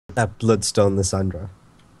That Bloodstone Lysandra.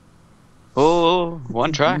 Oh,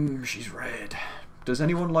 one try. She's red. Does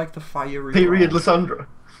anyone like the fiery? Period, red? Lysandra.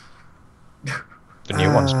 The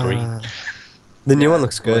new one's green. The new one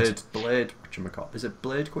looks good. Blade. Is it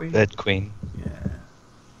Blade Queen? Blade Queen. Yeah.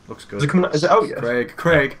 Looks good. Is it coming? Is it out yet?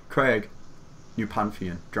 Craig. New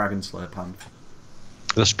Pantheon. Dragon Slayer Pantheon.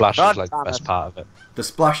 The splash God is like the damn best it. part of it. The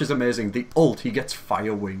splash is amazing. The ult, he gets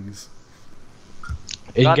fire wings.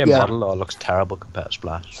 In-game Yeah. model or looks terrible compared to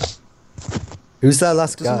splash. Who's that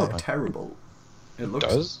last It doesn't guy? look terrible. It looks.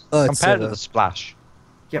 Does Oh, it's compared to Sivir. the splash.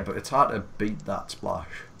 Yeah, but it's hard to beat that splash.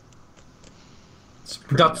 It's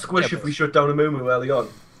pretty That nice. squish Yeah, if we shut down a Mumu early on.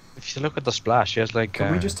 If you look at the splash, he has like.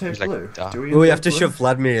 Can we just take he's, like, blue? dark. Do we? Well, we invade have to blue? shove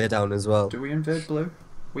Vladimir down as well. Do we invade blue?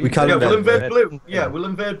 We can't Yeah, invade we'll invade blue. blue. Yeah, we'll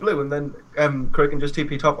invade blue, and then Craig can just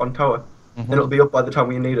TP top on tower. Mhm. Then it'll be up by the time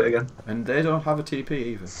we need it again. And they don't have a TP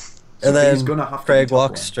either. So And then he's gonna have to Craig be top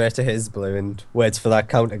walks lane. straight to his blue and waits for that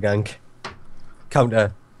counter gank.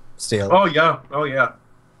 Counter steal. Oh yeah.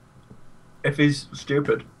 If he's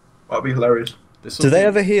stupid, that'd be hilarious. This'll Do they be-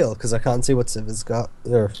 ever heal? Because I can't see what Sivir's got.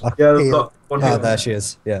 Yeah, they've got one Oh, heal. there she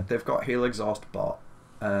is. Yeah. They've got heal exhaust bot,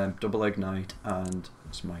 double ignite, and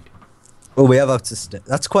smite. Well, we have out to stay.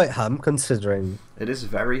 That's quite ham considering. It is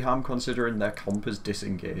very ham considering their comp is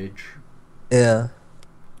disengage. Yeah.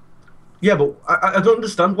 Yeah, but I don't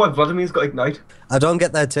understand why Vladimir's got ignite. I don't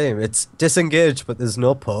get their team. It's disengaged, but there's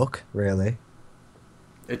no poke, really.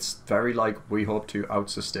 It's very like we hope to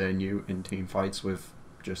out-sustain you in team fights with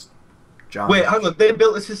just jam. Wait, hang on. They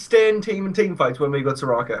built a sustain team in team fights when we got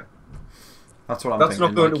Soraka. That's what I'm That's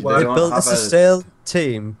thinking. not going like, to work. They They don't built a have sustained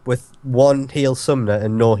team with one heal summoner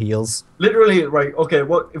and no heals. Literally, right? Okay,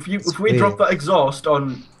 what if we Sweet. drop that exhaust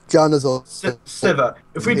on Jana's up. Sivir?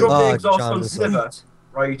 If we drop the exhaust on Jan's Sivir, up.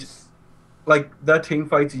 right? Like their team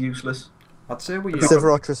fights are useless. I'd say we.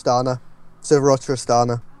 Sivir or Tristana. Sivir or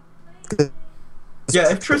Tristana. Yeah,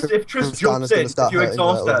 if Trist Tristana's jumps gonna in, if start you hurting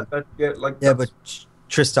exhaust that that, yeah, like Yeah, that's- but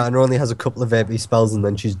Tristana only has a couple of AP spells and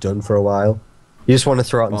then she's done for a while. You just want to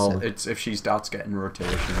throw it Well, on it's if she starts getting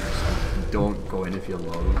rotations, don't go in if you're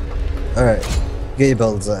low. Alright, get your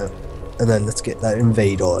builds out. And then let's get that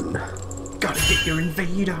invade on. Gotta get your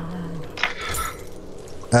invade on.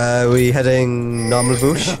 We heading normal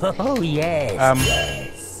bush? Oh,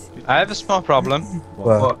 yes. I have a small problem.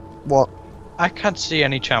 Well, What? I can't see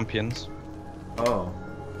any champions. Oh.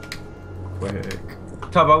 Quick.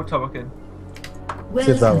 tab out in.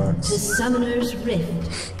 See if that Welcome works. to Summoner's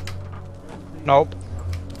Rift. Nope.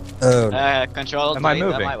 oh, Control. Am I delete,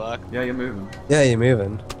 moving? That might work. Yeah, you're moving. yeah, you're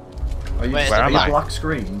moving. Are you, Wait, are where you am I? black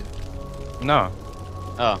screened? No.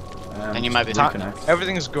 Oh, and you might be. reconnect.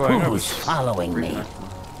 Everything's going over. Who's following me? Reconnect.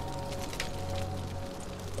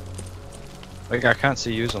 Like I can't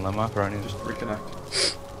see yous on the map or anything. Just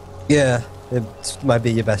reconnect. Yeah, it might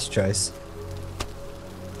be your best choice.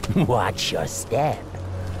 Watch your step.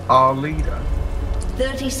 Our leader.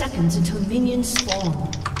 30 seconds until minions spawn.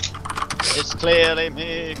 It's clearly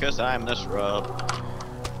me, cause I'm the shrub.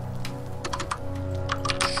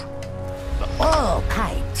 All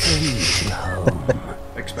pipes lead you home.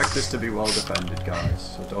 Expect this to be well defended,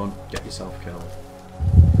 guys, so don't get yourself killed.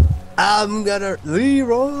 I'm gonna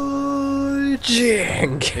Leroy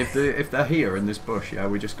Jink. If they're here in this bush, yeah,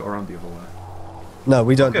 we just go around the other way. No,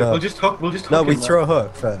 we don't Okay, know. we'll just hook. We'll just hook No, we him throw a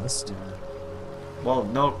hook first. Well,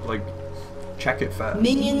 no, like, check it first.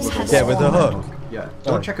 Minions With a have Yeah, with the spawned. hook. Yeah,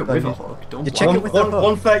 don't Oh, check it no, with a you- hook. Don't you blind, check it One, with the hook.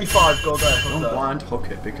 135. Go there. Hook don't there. blind hook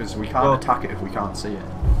it because we can't Oh. attack it if we can't see it.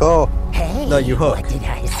 Oh, Hey, No, you hook. what did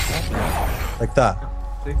I say? Like that.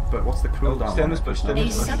 But what's the cooldown? stay in on this it? bush, stay in A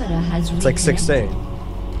this bush. summoner has It's like 16.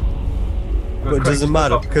 But it Craig, doesn't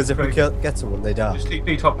matter stop. because if we Craig, get someone, they die. just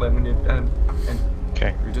TP top lane when you in.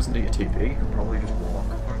 Okay. He doesn't need a TP. He can probably just walk.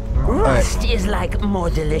 Rust is like more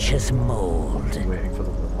delicious mold. He's waiting for the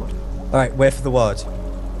ward. Alright, wait for the ward.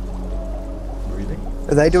 Really?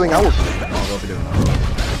 are they doing out? Oh, they'll be doing that.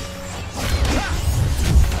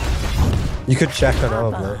 You could check on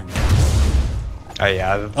our blue. Oh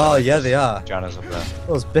yeah. Oh, yeah, they are. Jana's up there.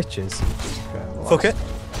 Those bitches. Okay, well, Fuck it.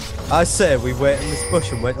 I say we wait in this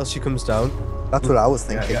bush and wait till she comes down. That's what I was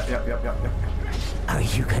Yeah, thinking. yeah. Are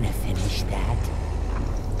you gonna finish that?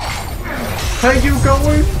 Hey, you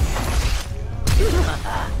going?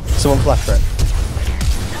 Someone flash for it.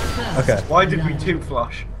 Okay. Why did we two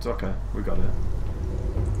flash? It's okay. We got it.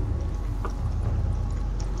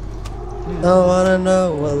 I wanna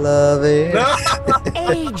know what love is.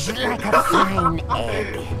 Aged like a fine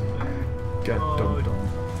egg. Get done.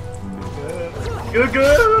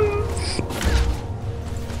 Good.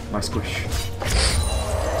 My squish.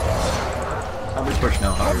 How we push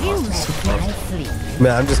now, Harry? You Masters? met my fleet.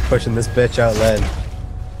 Man, I'm just pushing this bitch out lane.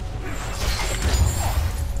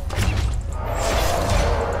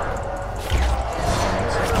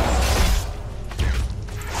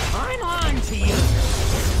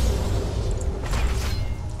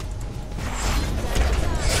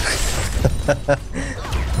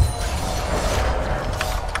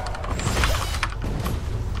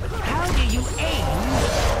 How do you aim?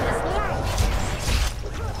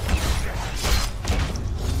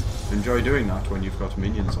 Enjoy doing that when you've got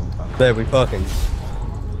minions on time. There we fucking.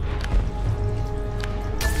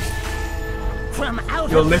 From out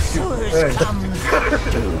You'll of the lift you. sewers Hey.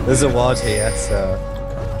 comes There's a ward here, so.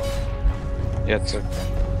 Yeah, it's okay.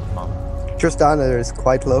 Tristana is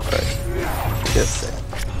quite low, Craig. Just saying.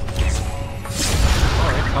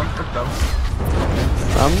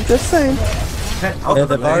 I'm just saying. Get out Yeah, of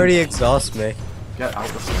the they've lane. already exhaust me. Get out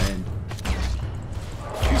of the lane.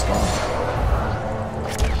 She's gone.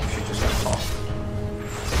 She just got caught.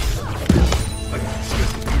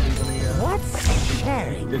 what's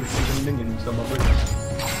sharing? Didn't see the minions on my bridge.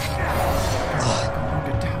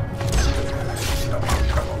 Get down.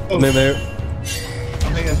 Moo moo.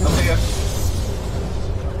 I'm here.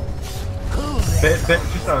 Bit,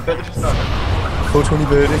 just now. 420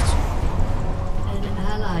 birdie. An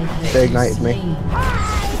ally has They ignited me. slain.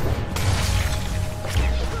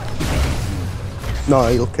 No,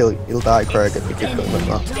 he'll die, Craig, if you keep going like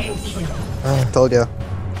that. Double kill. Told ya.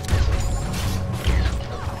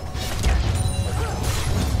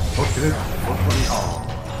 Okay.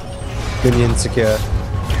 Minion secure.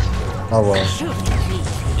 Oh well.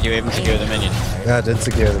 Did you even secure the minion? Yeah, I did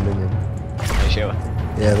secure the minion. Are you sure?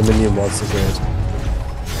 Yeah, the minion was secured.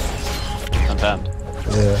 Confirmed.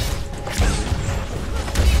 Yeah.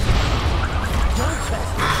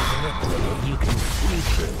 You can see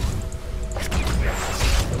through.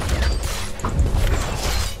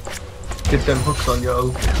 Get them hooks on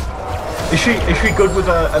yo. Is she good with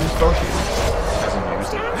a spell shield? Hasn't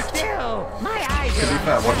used it. Still, my eyes To be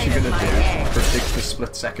fair, what's she gonna do? Predict the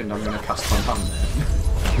split second I'm gonna cast my hand there.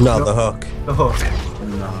 No, the hook. The hook.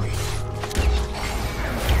 No.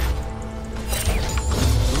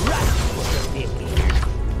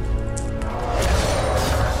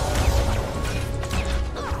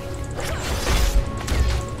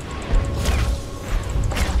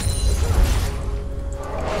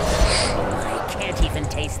 I can't even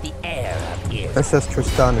taste the air up here. That says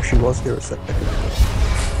Tristana, she was here a second.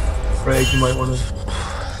 Craig, you might want to.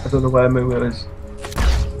 I don't know where Moo is.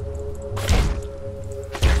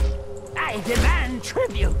 I demand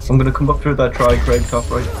tribute. I'm gonna come up through that try, Craig, top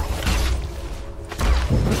right.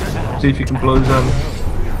 See if you can blow them.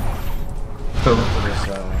 Cool. For this,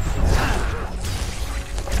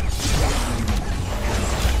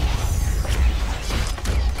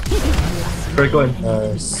 Craig, go in.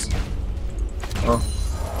 Nice.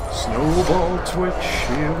 Snowball Twitch,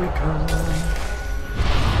 here we come.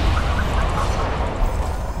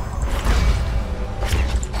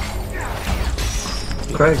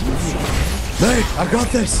 Craig. Mate, I got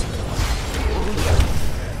this!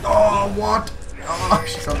 Oh, what? Oh,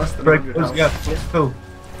 she's on less than Craig, 100 yeah, health. cool.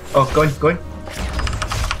 Oh, go in.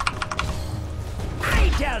 I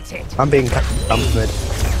dealt it. I'm being camped mid.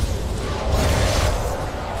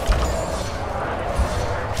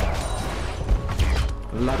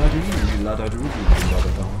 La-da-doo, la-da-doo,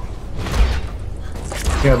 la-da-da.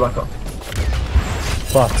 Yeah, back up.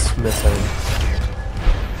 Box missing.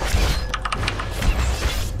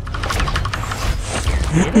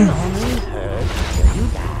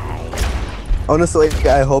 Honestly,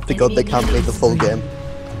 I hope to God they can't play the full game.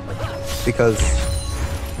 Because...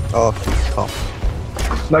 Oh, he's top.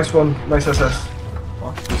 Nice one, nice SS.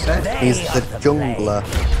 What? You said? He's the jungler.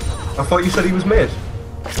 I thought you said he was mid.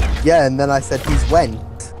 Yeah, and then I said he's went.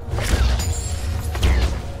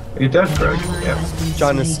 Are you dead, Craig? Yeah.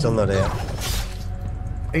 China's still not here.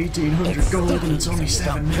 1800 gold and it's only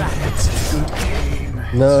 7 minutes. It's a good game.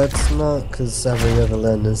 No, it's not, because every other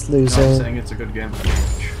land is No, I'm losing. saying it's a good game for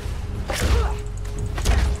Twitch.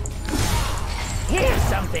 Here's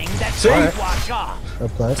something that See? won't wash off.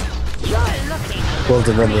 Applied. You're looking. Well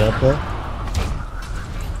done on the outplay.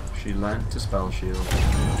 She learned to spell shield.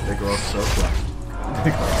 They go up so fast.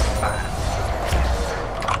 They go fast.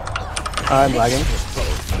 I'm lagging.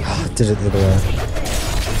 I did it the other way.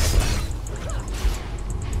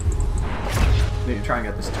 Need to try and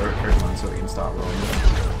get this turret curtain on so we can start rolling.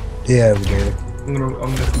 Yeah, we do. I'm gonna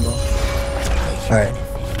come off. Alright.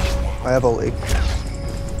 I have ulti.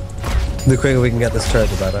 The quicker we can get this turret,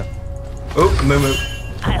 the better. Oh, Moo.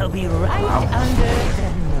 I'll be right under the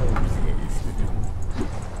noses.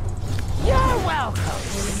 You're welcome.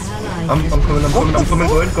 Ally I'm coming,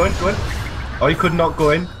 go in. Oh, you could not go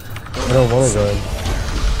in. I don't want to go in.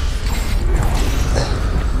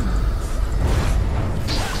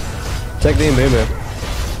 Take the Amumu.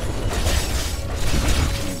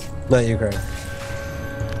 Not you, Craig.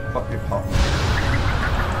 Pop your pop.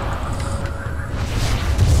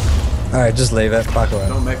 Alright, just leave it. Back away.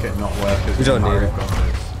 Don't make it not work. You don't need it. Got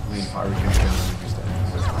this. I mean, Harry can kill him these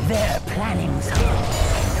days. They're planning something.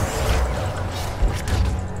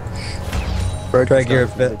 Greg, you're a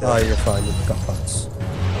bit. Oh, you're fine. You've got pots.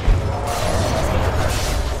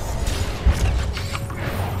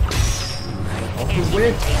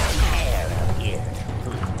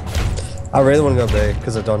 I really want to go big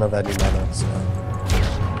because I don't have any mana. So.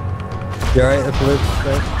 You alright, blue?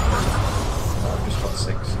 I've just got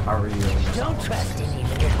 6. Harry. Don't trust any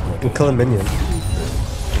liquid. And kill a minion.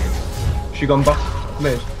 She gone back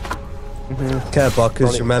mid. Care about because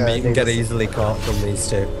Only remember you can get neighbours. easily caught from these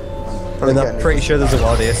two. I Only mean, get I'm pretty sure there's a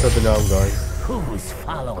ward here, so they know I'm going. Who's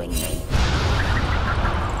following me?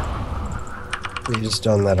 You just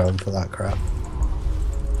don't let on for that crap.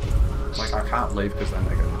 Like, I can't leave because then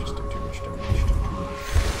they're going to just do too much damage.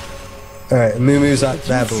 Alright, Mumu's at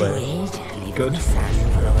their blue. Good.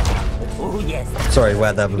 Oh yes. Sorry,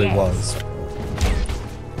 where their blue was.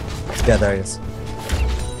 Yeah, there he is.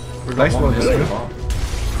 Nice one, This Harry. far.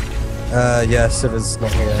 Yeah, Siva's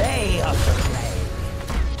not here. They are to play.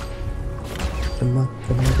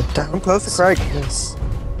 I'm close to Craig. Yes.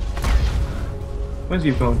 Where's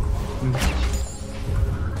you gone?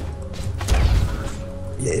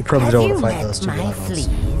 Yeah, you probably Have don't you want to fight met those two my guys. fleas?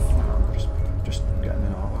 Just getting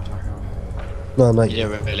an auto attack out. No, not You yet.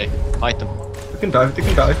 don't really. Fight them. They can dive, they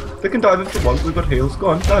can dive. They can dive if they want, we've got heals. Go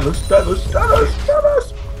on, dive us, dive us, dive us, dive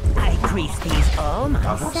us! I grease these all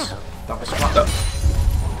myself. That was flat.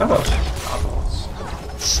 Dive us.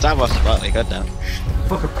 Stavros is partly good now.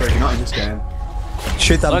 Fuck up, Craig, you're not in this game.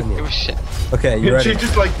 Shoot that Don't give minion. a shit. Okay, you ready? She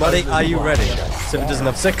just like... Buddy, are you ready? Siva doesn't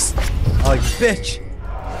have 6. Oh, you bitch!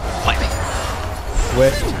 Fight me.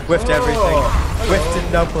 Whiffed everything. Whiffed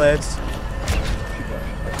it, no plates.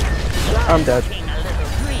 I'm dead.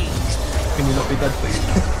 Can you not be dead, please?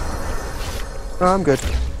 No, I'm good.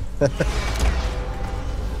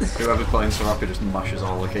 Whoever's playing Soraka just mashes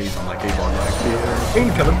all the keys on their keyboard like, You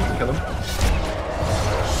can kill him,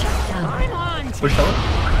 Push down.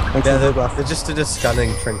 Thanks Yeah, for the they buff. just did a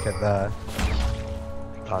scanning trinket there.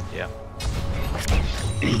 God, yeah.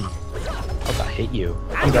 Oh, that hit you.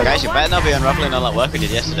 Guys, you better not be unraveling all that work we did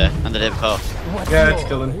yesterday and the day before. Yeah, it's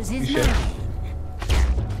killing. You shit.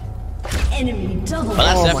 Enemy double. Well,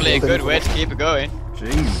 that's Oh my definitely a good goodness. way to keep it going.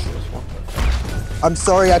 Jesus, what the I'm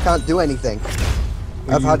sorry I can't do anything.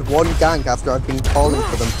 I've had one gank after I've been calling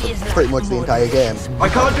for them for pretty much the entire game. I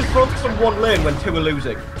can't just focus on one lane when 2 are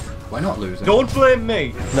losing. We're not losing. Don't blame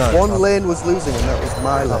me. No, One top. lane was losing and that was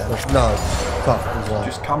my lane. No, top as well.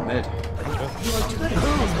 Just camp mid.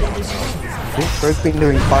 Craig's been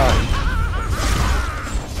doing fine.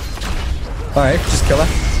 Alright, just kill her.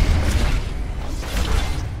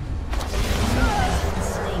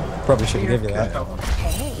 Probably shouldn't give you that.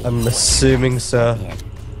 I'm assuming so.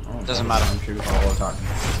 Doesn't matter. Shoot all attack.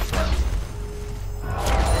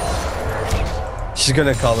 She's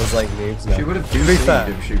gonna call us like noobs now. She would have To be fair.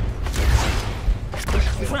 if she...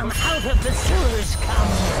 From out of the sewers come.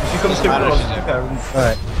 She comes to Matters, us. is it?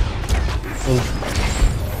 Alright.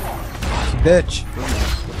 Bitch.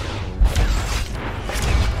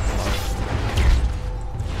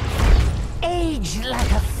 Age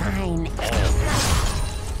like a fine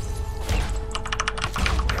egg.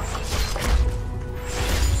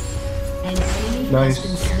 An enemy Nice. has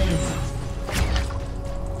been slain.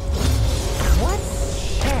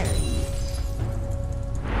 What's Sherry?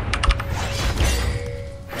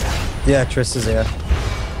 Yeah, Triss is here.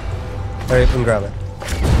 Hurry up and grab it.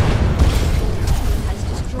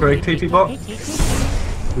 Great TP bot. We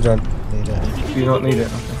don't need it. Do you not need it?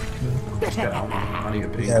 Just get on. I need a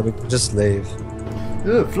pee. Yeah, we can just leave.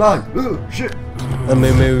 Flag! Shit! And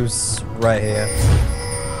Mumu's right here.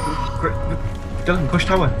 Great. Dylan, push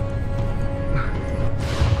tower.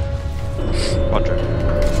 Quadra.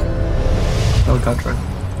 No, we can't try.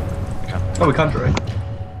 Oh, we can't try.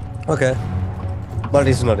 Okay.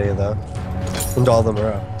 Marty's not here though. And all of them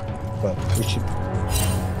are out. But we should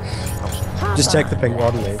just take the pink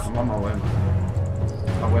one and leave. I'm on my way.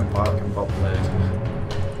 I went back and got played.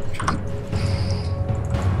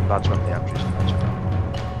 That's when the entries and that's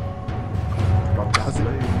Got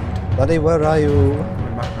played. Marty, where are you?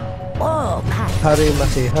 Coming back now. Oh, Pat. Hurry,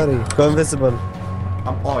 Matty, hurry. Go invisible.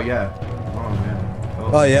 Oh yeah.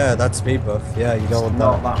 Oh yeah, that's speed buff. Yeah, you don't want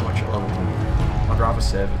Not that. that much lower. I'd rather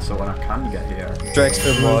save it so when I can get here. Drake's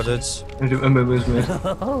been warded. Remembers me.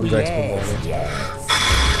 Oh, Drake's been yes, warded. yes.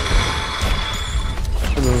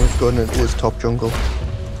 And then it was going into his top jungle.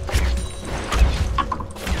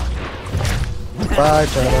 Bye,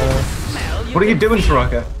 Jenna. What are you doing,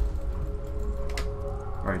 Soraka?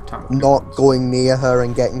 Right, time. Not going near her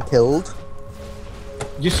and getting killed.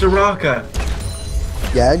 You Soraka.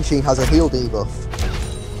 Yeah, and she has a heal debuff.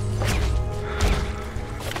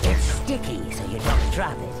 It's sticky, so you don't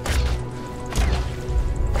drop it.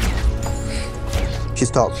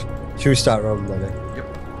 She's top. Should we start rolling, buddy?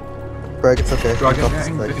 Greg, it's okay. Dragon, Top yeah, is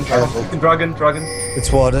we Greg. can I have dragon, we ult. can dragon, dragon.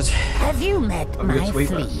 It's warded. Have you met Have we got my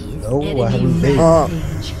sweeper? fleas? No, I haven't been. Oh,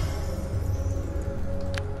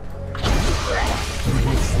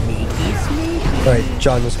 Right,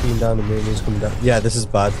 John is coming down and Mooney's coming down. Yeah, this is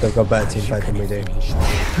bad. They've got better team fight than we do.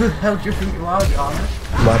 Who the hell do you think you are, John?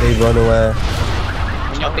 Maddie, run away.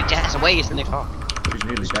 Bring your bitch ass away, isn't it? She's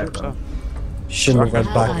nearly dead, though. Shouldn't have went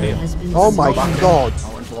back Ally here. has been oh my slain. god.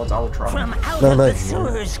 I went towards Ultron. From out No, of no. the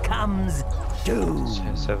sewers comes doom.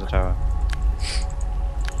 Save the tower.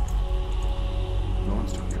 No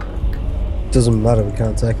one's took Drake. Doesn't matter, we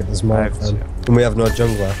can't take it. There's more of them. And we have no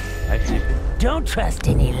jungler. I have TP. Don't trust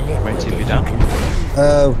any Wait liquid. till you down.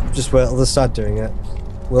 Just wait till they start doing it.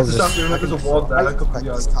 We'll Just just. after there's a ward there. I could be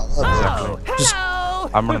This on. tower. Oh, Just- hello!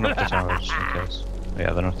 I'm running up the tower just in case.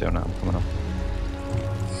 Yeah, they're not doing that. I'm coming up.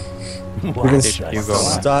 We can You go.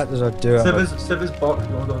 start it or do it. Sivir's bot.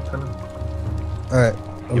 No, don't tell him. Alright.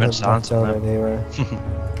 I'm been heading back silenced, down man. anyway.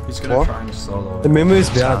 He's gonna What? try and solo. The Mumu's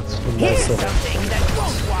behind. Sounds- Here's something that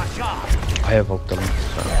won't wash off. I have ult them,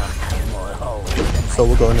 so So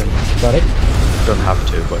we're going in. Got it? don't have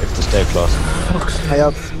to, but if they stay close. I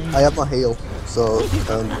have my heal, so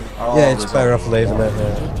Oh, Yeah, it's there's better a- off leaving it.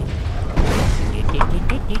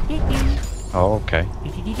 Oh, okay.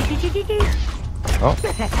 Oh,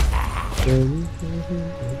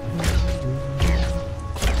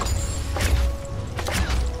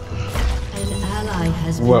 An ally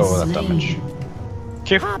has been whoa, that slain. damage.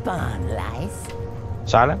 Kiff. Hop on, lice.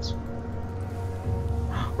 Silence.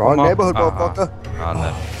 wrong Come on. neighborhood, Ah. motherfucker. And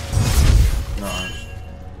then. No.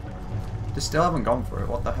 They still haven't gone for it.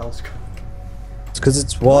 What the hell's going on? It's because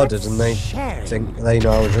it's warded and they Sharing. think they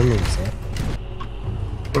know our jungle, so.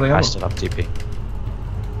 Well, they I are. still have TP.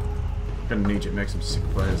 Gonna need you to make some sick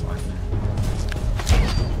players like me.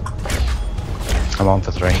 I'm on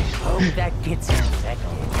for 3. Hope that gets infected.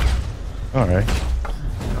 Alright.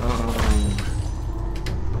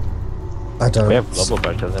 I don't. We have global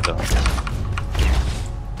better than they don't.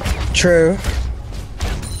 True.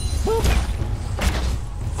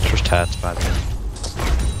 Just hurts by the way.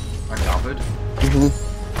 I gathered. Mm-hmm.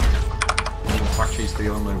 In fact, she's the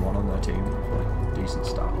only one on their team with like decent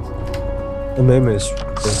stats. The Mumu's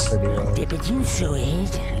doing pretty well. Dip it in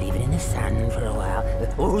sewage, leave it in the sun for a while.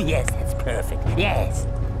 Oh yes, that's perfect. Yes.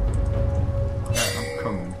 Yeah, I'm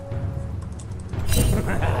coming.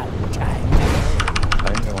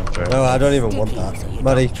 I'm going for it. No, I don't even want that.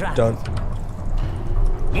 Maddie, don't.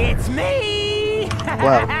 It's me.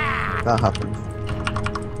 Well, that happened.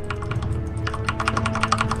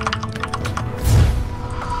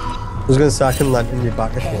 I was gonna say I can land in your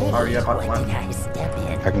back if you want. Oh, yeah, back When left. did I step in?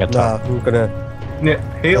 I can get Nah, top. I'm gonna Yeah,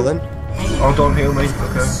 heal heal. in. Oh, don't heal me.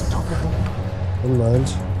 Okay. Don't mind.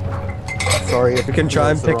 Sorry. We can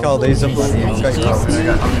try and pick all these up. Maddie. You've got your I'm own.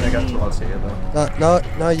 gonna get towards here though.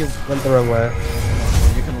 No, you went the wrong way.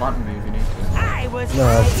 You can land me if you need to. I was No,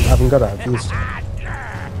 I haven't got it. I've used it. I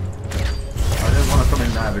didn't want to come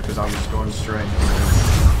in there because I was going straight.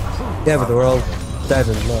 Yeah, but they were all dead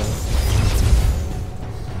and low.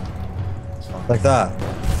 It's fine. Like that.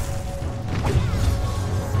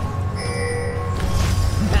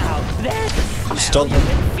 Now that's Stun them.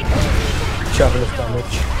 Shove enough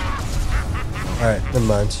damage. Alright, never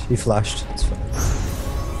mind. He flashed. It's fine.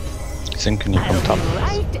 Xin, can you come top?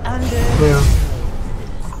 right under. Yeah.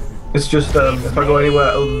 It's just if I go anywhere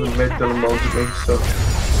other than mid, they'll multi me. So.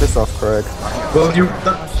 Piss off, Craig. Well, you.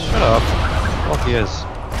 That, Shut up. What he is.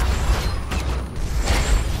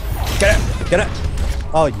 Get it! Get it!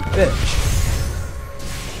 Oh, you bitch.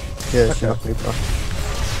 Yeah, she knocked me back.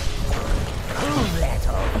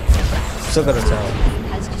 Still got a tower.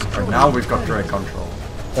 Right, now we've got Drake control.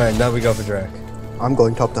 Alright, now we go for Drake. I'm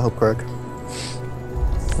going top to help Craig.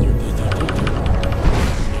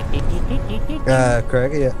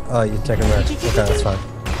 Craig, yeah. Oh, you're taking red. Okay, that's fine.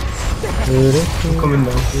 I'm coming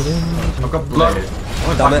down. I've got blade.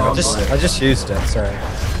 Damn it, I just used it, sorry.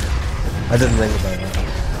 I didn't think about that.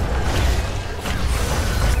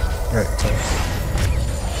 Right, so.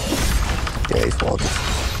 Yeah, he's walled.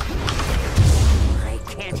 I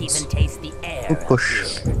can't even taste the air. Good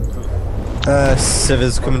push. Civ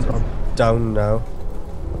is coming down now.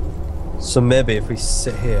 So maybe if we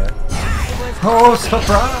sit here. Oh,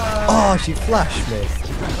 surprise! Oh, she flashed me.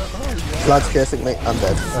 Lad's chasing me. I'm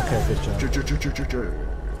dead. Okay, good job. J-j-j-j-j-j.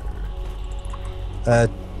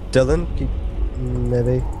 Dylan,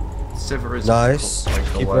 maybe. Sivir is Nice. like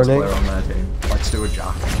the Keep worst running. player on their team. Like Stuart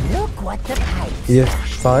Jack. Look what the pipe. You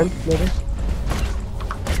fine, maybe?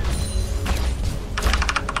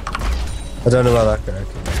 I don't know about that guy.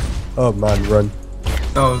 Oh man, run.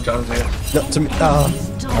 Oh, John's here. Not to me.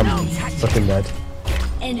 Oh, I'm fucking dead.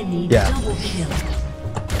 Enemy Yeah. double kill.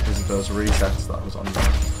 Because of those resets that was on there.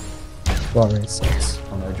 What resets?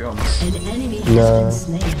 On their jumps. An enemy has No. been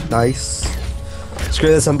slain. Nice. Screw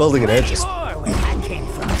this, I'm building an Aegis.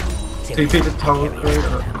 TP the tower.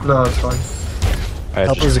 No, it's fine. I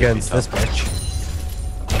Help just us TP'd against up. this bitch.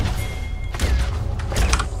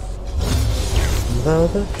 Though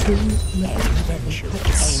the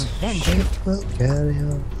truth will carry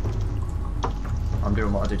on. I'm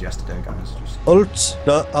doing what I did yesterday, guys. Just Ult?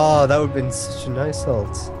 No, oh, that would have been such a nice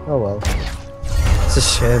ult. Oh well. It's a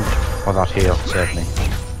shame. Oh, that heal, certainly.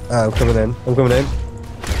 I'm coming in. I'm coming in.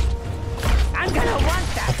 I'm gonna want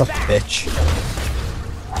that. What the bitch?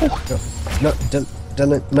 No,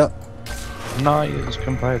 Dylan, no. No, you just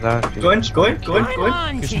come by that. Go in, go in, go in, go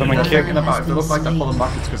in. Just I'm come and kick. thinking about if they look like they're pulling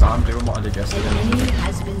back, it's because I'm doing what I did An yesterday. enemy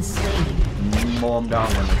has been slain. Mow them down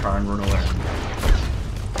when they try and run away.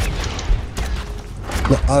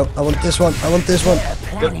 No, I want this one. I want this one.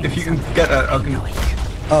 If you can get it, I can.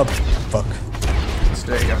 Oh, fuck.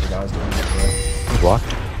 Stay together, guys. Doing this. What?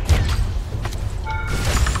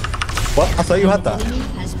 What? I thought you had that. Enemy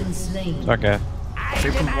has been slain. Okay.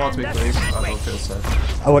 Keep them towards me, please. I don't feel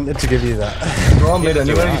safe. I wanted to give you that. You're on mid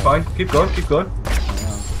anyway, you're fine. Keep going, keep going.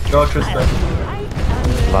 Go, Tristan.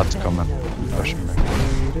 Lad's coming. Pushing me.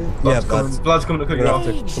 Yeah, Vlad's but Vlad's coming to cut you We'll off.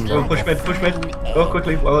 have to come Go, down. push mid. Go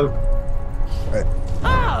quickly. Well,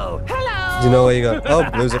 Oh, hello. do you know where you go? Oh,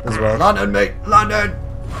 blue's up as well. London, mate! London!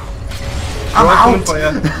 I'm coming for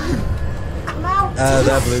you.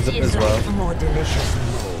 That blue's up as well. More delicious.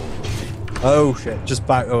 Oh shit, just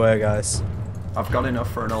back away, guys. I've got enough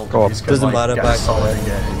for an ult. Go on. He's Doesn't like, matter, get back a solid away.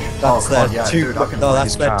 engage. That's oh, God, their yeah, two. dude, I can No, play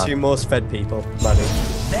that's this. their two most fed people, Maddie.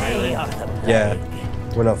 They are the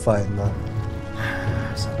Yeah, we're not fighting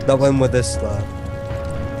that. Not when with this lad.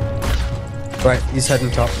 Right, he's heading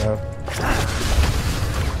top now.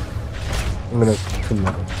 I'm gonna come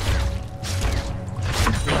now.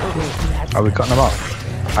 Are we cutting them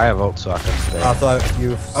off? I have ult, so I can stay. I thought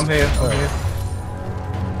you. I'm here.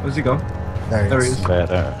 Where's he gone? There There he he is. is. Stay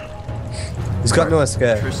there. He's got no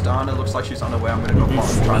escape. Tristana looks like she's on her way. I'm gonna go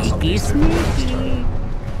bottom and try and stop these two. He's in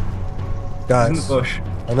the Guys, bush.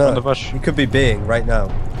 I know. On the bush. You could be being right now.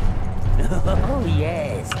 Oh,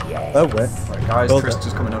 yes, yes. Oh, wait. Right, guys, Hold Trist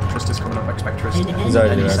is coming up. Trist is coming up. Expect Trist. An enemy He's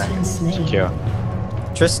already has ready. been slain. Secure.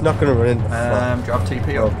 Trist's not gonna run into front. Do you have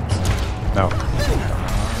TP up? No.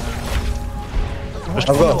 I've got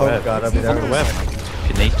a hope guard, I'll be there. If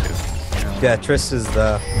you need to. Yeah, Trist is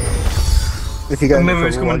there. If you get in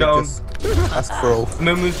Memory's trouble, coming just down. ask for ult.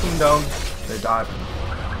 Mumu's coming down. They died.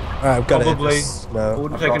 Alright, I've got Probably. it. I No.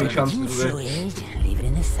 wouldn't I've take got any it. chances with it. Enjoy it. Leave it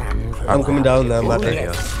in the sun for a I'm coming while. down there, Maddie.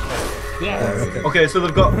 Yes. Okay, so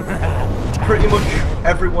they've got pretty much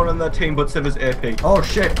everyone on their team but Sivir's AP. Oh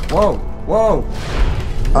shit! Whoa! Whoa!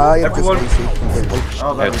 I am Everyone- just AC completely.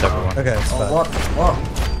 Oh, there Yeah, we it's go. everyone. Okay, it's Oh, fine. what?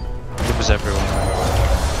 What? It was everyone.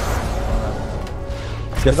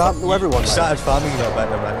 You're Is that to everyone? You started farming no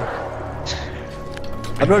better, Maddie.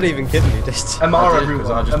 I'm not even kidding you, just. MR I did,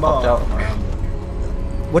 'cause everyone. I just popped out.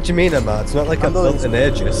 MR. What do you mean, Emma? It's not like I've built an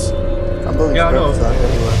Aegis. I'm building Yeah, I know. Spirit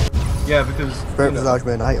Visage anyway. Yeah, because Spirit Visage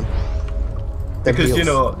main item. Them because you heals.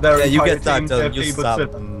 know their Yeah, you entire get that team's done. AP, You but start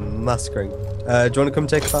Sivir. massacring. Do you want to come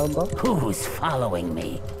take farm bot? Who's following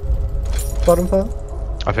me? Bottom farm?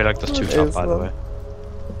 I feel like there's two It top, is, by the way.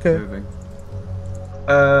 Okay. Moving.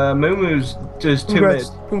 Mumu's just too mid.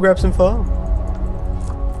 Come grab some farm.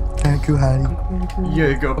 Thank you, Harry.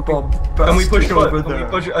 You go, Bob. Can we push over it? Can we there?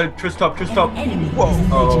 push Trist top? Enemy Whoa.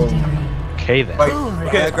 is Oh. legendary. Okay then. Right. Okay,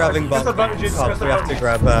 Okay, grabbing bot. disadvantages, Oh, we have to disadvantages.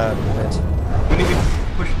 grab mid. We need to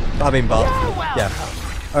push. I mean bot. Yeah.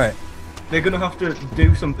 Alright. They're gonna have to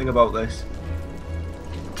do something about this.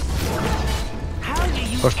 How do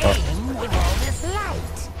you Push top. aim with all this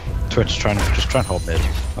light? Twitch, try and hold mid. I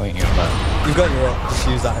think you're that. You've got your ult. Just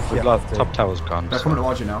use that if you have to. Top tower's gone. They're So coming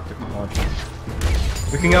towards you now. They're coming towards you.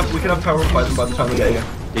 We can have tower by them by the time we get here.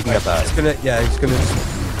 you can get that. He's gonna, yeah, he's gonna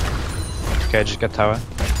just. Okay, just get tower.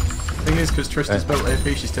 Thing is, because Trista's built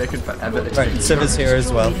AP, she's taken forever to Right, take Sivir's here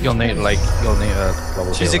as well. You'll need a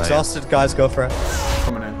global She's heal, exhausted, guys, go for it.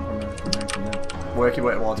 Coming in. Work your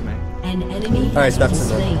way towards me. An enemy Alright, has been that's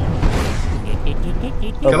enough. slain.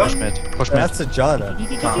 Oh, Come push on. mid. Push mid. That's a Jana.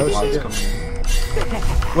 Can't fly, it's coming in.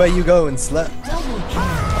 Where you going, slut?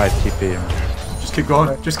 I TP him. Just keep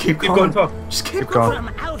going. Just keep Keep going. going top. Just keep Keep going.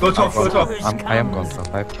 Go top. Go top. I am going top.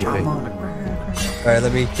 I have TP. Alright,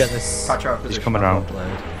 let me get this. Catch our position. coming I've around. got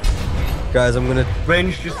blade. Guys, I'm gonna.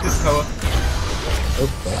 Range just his tower. Oh,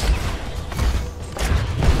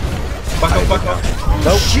 Back up, back up.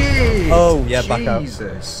 Nope. Shit! Oh, yeah, back out.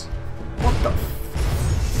 Jesus. What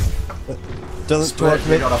the Don't split? talk to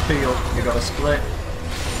You me. gotta peel. You gotta split.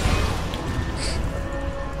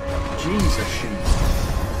 Jesus, she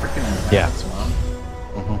freaking Yeah. intense, man.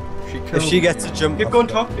 She If killed she gets me. a jump. Keep going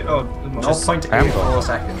top. Oh, Just- 0.84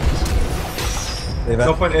 seconds. Leave it.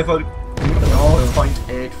 no point if I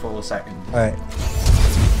 0.84 seconds. Alright.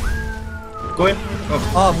 go in. Oh.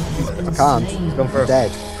 Oh, I can't. going for I'm a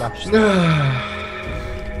dead. flash.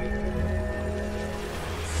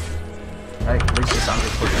 Hey, at least the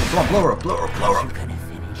Sandra's pushing. Come on, blow her up, blow her up, blow her up. Gonna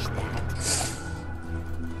finish that.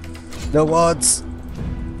 No wards.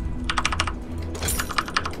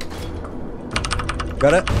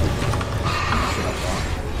 Got it?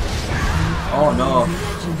 Oh no.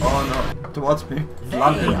 Oh no. Towards me.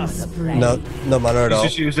 Landing. No, no mana at all. He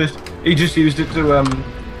just used it to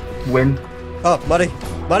win. Oh, Muddy!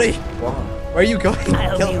 Muddy! What? Where are you going?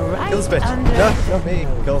 I'll Kill be right this bitch. under- No, not me.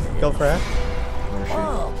 Kill for her. Where is she?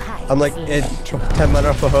 Oh, I'm like 10 mana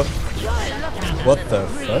off a hook. What the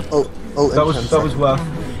fuck? Oh, That was worth.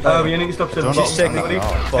 You need to stop to the Don't bottom. take Anybody? it.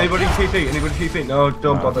 Anybody TP? Anybody TP? No,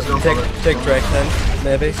 don't bother. Don't Take, bother. take Drake then,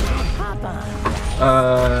 maybe.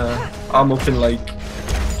 I'm up in like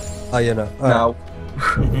Oh, you know. now.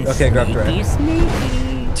 Okay, grab Drake. Sneaky,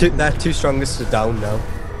 sneaky. That two strongest are down now.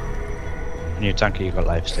 And your tanker, you got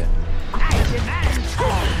life still.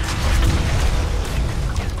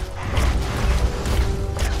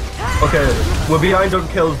 Okay, we're behind on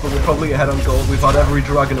kills, but we're probably ahead on gold. We've had every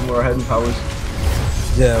dragon and we're ahead in powers.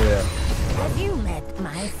 Yeah, yeah. Have you met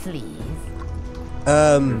my fleas?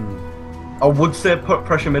 I would say put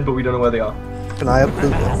pressure mid, but we don't know where they are. Can I approve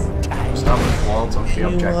this? Establish walls on the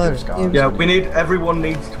objectives, guys. Yeah, everyone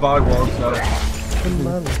needs to buy wards now.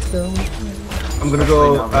 I'm gonna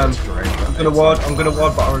go, I'm gonna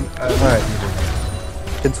ward Baron. Alright.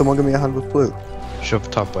 Can someone give me a hand with blue? Shove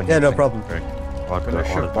top when Yeah, you no think, problem. Drake. Or I'm gonna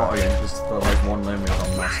shove bot again because the like one lane we have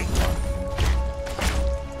on massive one.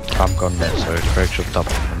 I'm gone there, so Craig shove top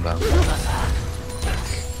and come down.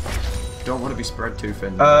 You don't want to be spread too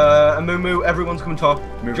thin. Amumu, everyone's coming top.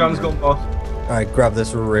 Moving Jan's mid. gone bot. Alright, grab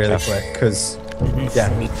this really quick, because. Yeah,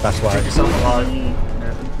 that's Keep why. yourself alive.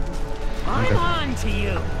 I'm on to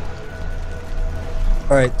you.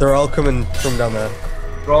 Alright, they're all coming from down there.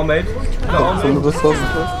 They're all made. No, all Some of made. us close.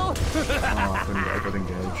 Oh, I couldn't get a good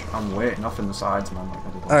engage. I'm waiting off in the sides, man. Like I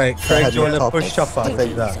did last Alright, Craig, do you want to Top. push top I 5?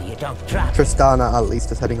 think that. So you don't drop. Tristana at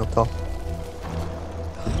least is heading up top. No,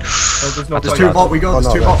 there's no There's point. two bot, we go, Oh, there's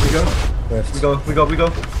no, two no. bot, we go. We go.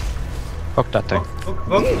 Fuck that thing.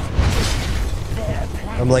 Oh.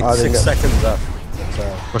 I'm like I didn't 6 get- seconds up. So.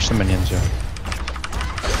 Push the minions, yeah.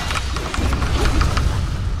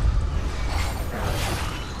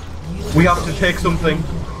 We have to take something.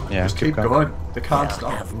 Yeah, Just keep going. They can't I'll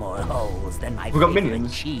stop. have more holes than my We got favorite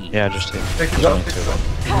minions. cheese. Yeah, just here. Take the Got me shot. too, though.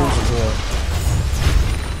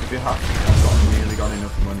 If you have, I've got nearly got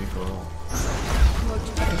enough money for all.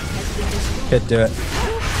 Could do it.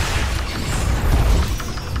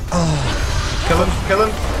 Kill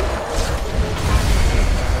him.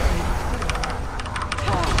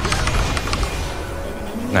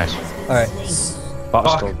 Nice. Alright.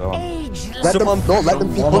 Bot's still going. Let Someone-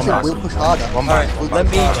 them keep One pushing. more We'll push harder. Alright, let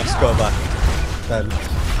me just go back. Then.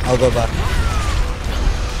 I'll go back.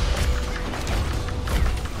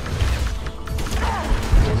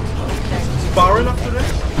 Baron after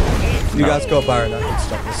this. You guys go Baron, I can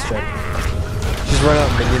stop this shit. She's run out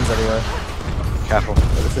of minions anyway. Careful.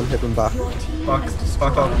 Listen, hit them back. Back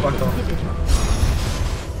off.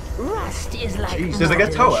 Rust is like Jeez. Does it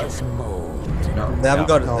get tower? malicious mold. No. They haven't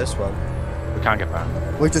No. got it this one. We can't get back.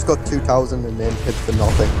 We just got 2,000 and then hit for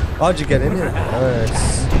nothing. How'd you get in here?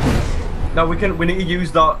 Nice. Now we need to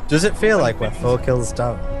use that. Does it feel like we're 4 kills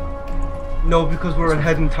down? No, because we're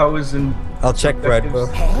ahead in towers and. I'll check Red Book,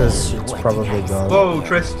 because it's probably gone. Whoa,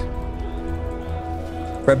 Trist.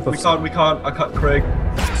 Red Book's We can't. I can't. Craig.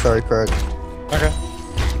 Sorry, Craig. Okay.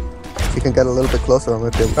 If you can get a little bit closer, I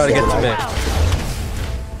might be able trying to get to it. me.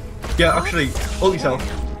 Yeah, actually, ult yourself.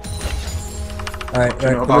 Alright, Do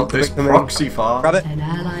you know right, about this come in. proxy farm? Grab it. An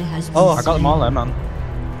ally has been Oh, I got them all there, man.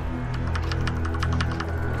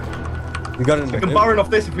 We got it in We can the Baron off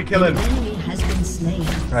this if we kill him. enemy has been slain.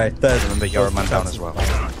 Alright, there's Remember, you're a man down as well.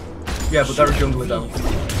 Yeah, but they're a jungler down.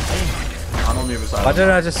 I'm on the other side. Why did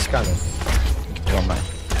I just scan it? Go on, mate.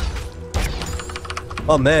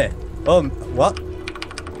 Oh, mate. Oh, what?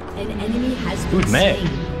 An enemy has been Who's mate?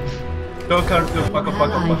 slain. Go, Karen, go back An up.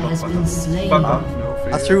 ally has been slain. Back up. No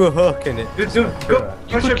me. I threw a hook in it. Dude, go.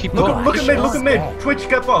 Pressure. keep Look going. at mid. Twitch,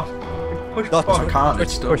 get bot. Push Not bot. I can't.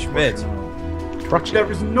 It's Push stuck. mid.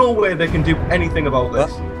 There is no way they can do anything about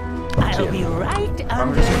this. I'll be right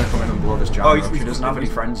I'm just gonna come in and blow this jar Oh, up. She doesn't have any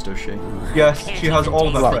friends, does she? Yes, she has all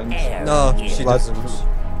of her Well, friends. No, she Like- doesn't.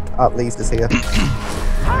 At least is here.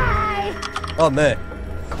 Oh, mate.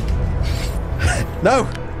 No!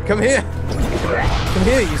 Come here! Come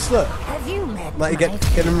here, you slut! Have you met Might you my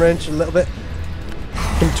get him wrench a little bit?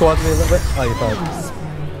 Come towards me a little bit. Oh, you're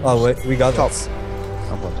fine. Oh, wait, we got this.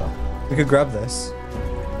 We could grab this.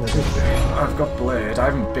 I've got blade. I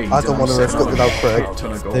haven't beat. I don't want to risk it without Craig.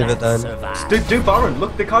 Leave it then. Do Baron.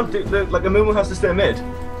 Look, they can't do. Like, Amumu has to stay mid.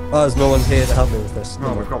 Oh, there's no one here to help me with this.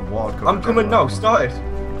 No, we've got ward coverage. I'm coming now. Start it.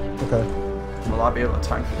 Okay. Will I be able to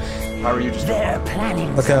tank this? How are you just? They're planning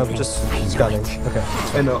Okay, I'm something just I don't. scanning. Okay.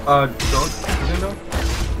 I know. Dog. I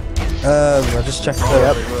know. I just checked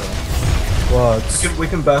Oh, the they will. wards. We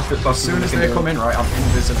can burst it As faster soon than as we they can come do. in, right, I'm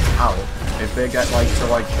invis and out. If they get like to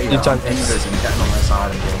like here, You I'm tank invis this. and getting on their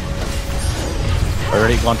side and going.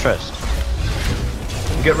 Already gone first.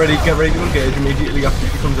 Get ready to engage immediately after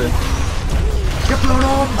she comes in. Get blown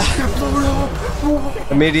up! Get blown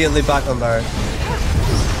up! Immediately back on Baron.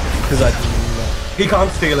 Because I. He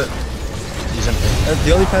can't steal it. He's empty.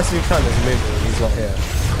 The only person who can is me, but he's not here.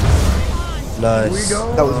 Nice.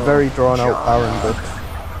 That was very drawn out, Baron, but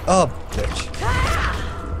Oh, bitch.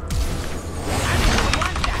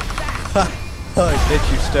 Oh,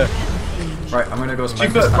 bitch, you stuck. Right, I'm gonna go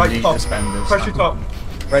spend Keep this. it I right need top. to spend this. Pressure top.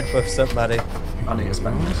 Red buff's up, Maddie. I need to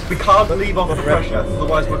spend this. We can't leave off the pressure,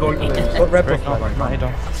 otherwise we're going to lose. What red Right, buff? no, Matty,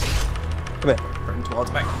 don't. Come here. Bring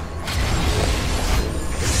towards me.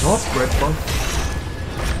 Not grateful.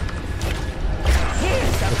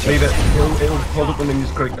 Leave it. It'll hold up the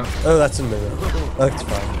minions quick now. Oh, that's a minute. That's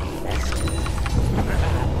fine.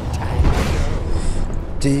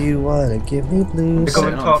 Do you wanna give me blues? Go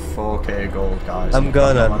Sitting on on top. 4k gold, guys. I'm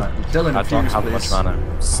gonna. Dylan, I don't have much please. mana.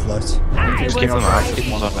 Slut. Just keep them out. Keep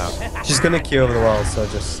them on out. She's gonna queue over the wall, so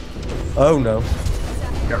just. Oh no.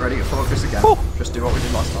 Get ready to focus again. Just do what we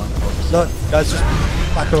did last time. Focus. No, guys, just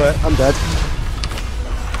back away. I'm dead.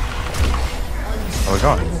 Oh, we're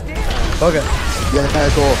gone. Okay. Yeah,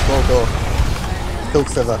 go. Kill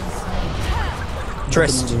Siva.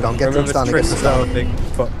 Trist. Don't get Remember, Trist down, Trist get is Trist our down. big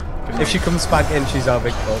fuck. If she comes back in, she's our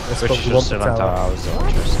big fault. Let's Which go is lump just the still on tower. towers.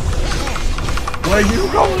 Just Where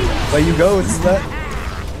you going? Where you going, is that?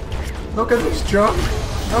 Look at this junk.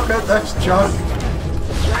 Look at this junk.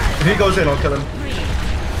 If he goes in, I'll kill him.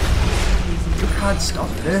 You can't stop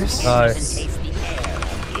this. Nice.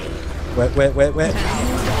 Wait.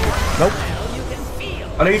 Nope.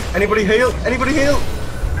 I need anybody heal? Anybody heal?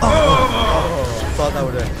 I thought that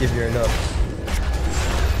would give you enough.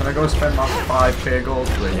 Can I go spend my 5k gold,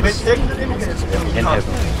 please? Take the inhibs. Inhib.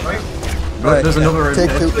 Right? Right, there's another Take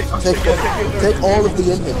inhib. take all of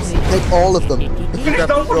the inhibs. Take all of them. Finish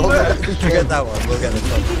down from there. Forget that one. We'll get this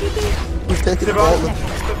one. We've taken They're all all- of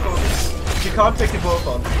them. She can't take the both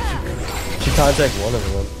on. She can't take one of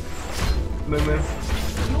them.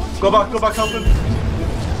 Move. Go back, help him.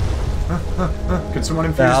 Can someone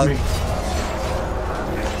infuse Yeah, me?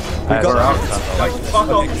 We've got out. Like, fuck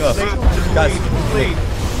off. Okay, go. Just Guys. leave.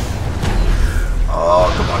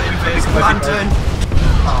 Oh, come on, infuse Lantern.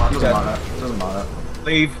 Oh, doesn't dead. matter. Doesn't matter.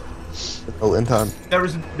 Leave. Oh, in time.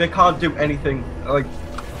 They can't do anything. Like,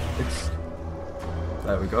 it's.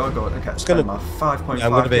 There we go. Go. Okay, gonna- spend my 5.5k Yeah,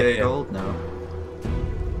 I'm gonna be here. gold now.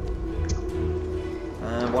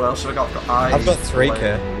 What else have I got? I've got 3k.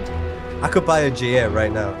 Blade. I could buy a GA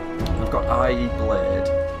right now. I've got IE Blade.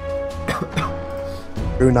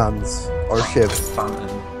 Runans or Shiv. Phantom.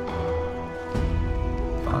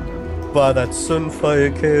 Buy that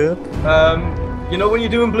Sunfire cap. You know when you're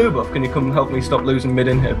doing blue buff, can you come help me stop losing mid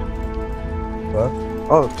inhib? What?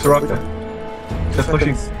 Oh, Soraka. They're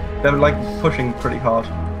pushing. They're like pushing pretty hard.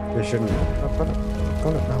 They shouldn't. I've got it. I've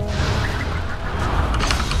got it now.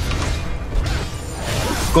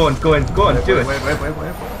 Go on, do it. Wait.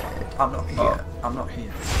 I'm not here. I'm not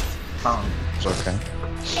here. Calm. It's okay.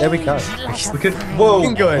 Yeah, we can. We can. Whoa. We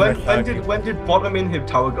can go in when there. did bottom inhib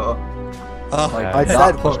tower go? Oh, Like, I that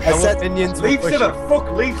said- push. I said- minions were Leave pushing. Siva.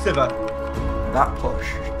 Fuck, leave Siva. That push.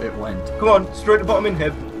 It went. Come on, straight to bottom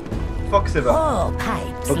inhib. Fuck Siva. All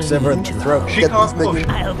pipes Hooks Siva in the throat. She Get can't these push.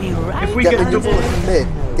 minions. I'll be right If we Get get minions double, in mid,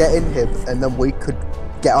 get inhib, and then we could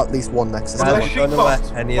get at least one Nexus. Well, unless I'm she gonna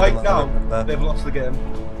fucks let any of right them now, remember. they've lost the game.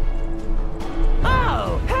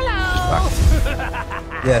 Oh, hello!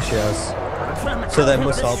 Yeah, she has. So they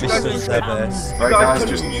must all be stood at their base. Right, guys,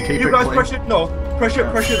 just keep You it guys clean.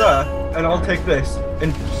 pressure there, and I'll take this.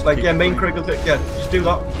 And just like, yeah, main critical thing. Yeah, just do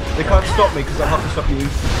that. They can't stop me because I'll have to stop you.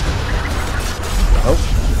 Oh.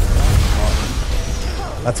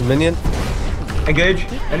 That's a minion. Engage.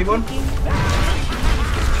 Anyone?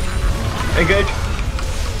 Engage.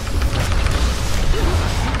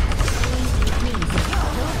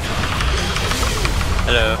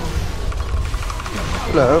 Hello.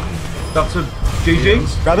 Hello. That's a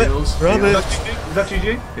GG. Grab it. Heals, Grab heals. it. Is that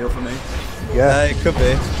GG? Heal for me. Yeah. It could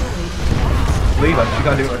be. Leave her. You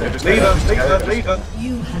can't do it. Leave her. Leave her. Leave her.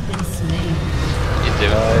 You have been slain. You do.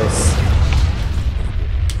 Nice.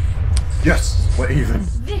 Yes, we're even.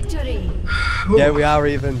 Victory. Yeah, we are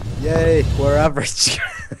even. Yay, we're average.